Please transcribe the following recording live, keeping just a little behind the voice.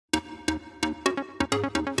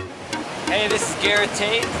Hey, this is Gareth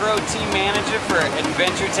Tate, Pro Team Manager for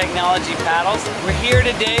Adventure Technology Paddles. We're here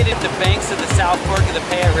today at the banks of the South Fork of the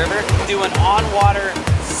Payette River, do an on-water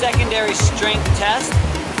secondary strength test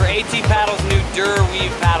for AT Paddle's new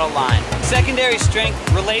Duraweave paddle line. Secondary strength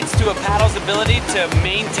relates to a paddle's ability to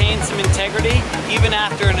maintain some integrity even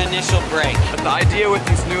after an initial break. The idea with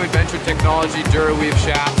these new Adventure Technology Duraweave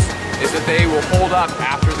shafts is that they will hold up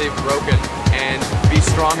after they've broken and be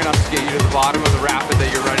strong enough to get you to the bottom of the rapid that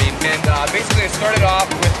you're running. And basically I started off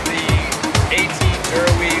with the AT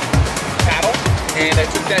Duraweave paddle, and I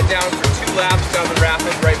took that down for 2 laps down the rapid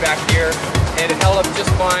right back here, and it held up just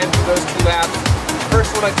fine for those 2 laps. The first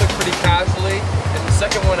one I took pretty casually, and the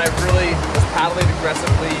second one I really was paddling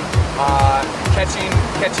aggressively,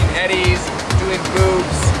 catching eddies, doing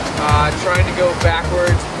boops, trying to go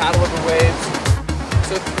backwards, paddle over waves.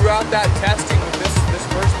 So throughout that testing with this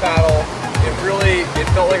first paddle, it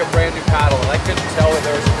felt like a brand new paddle, and I couldn't tell that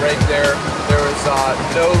there was a break there. There was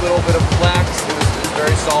no little bit of flex. It was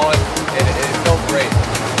very solid, and it felt great.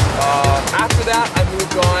 After that, I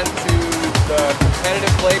moved on to the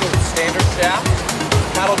competitive blade with a standard shaft,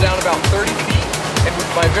 paddled down about 30 feet, and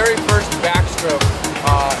with my very first backstroke,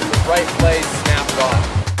 the right blade snapped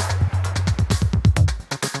on.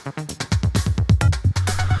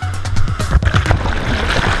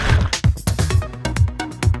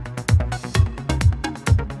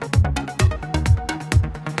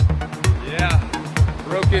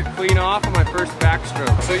 Broke it clean off on my first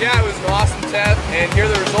backstroke. So yeah, it was an awesome test, and here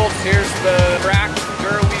are the results. Here's the cracked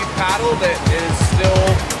Duraweave paddle that is still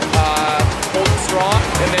holding strong,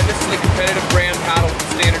 and then this is the competitive brand paddle with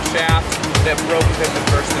standard shaft that broke within the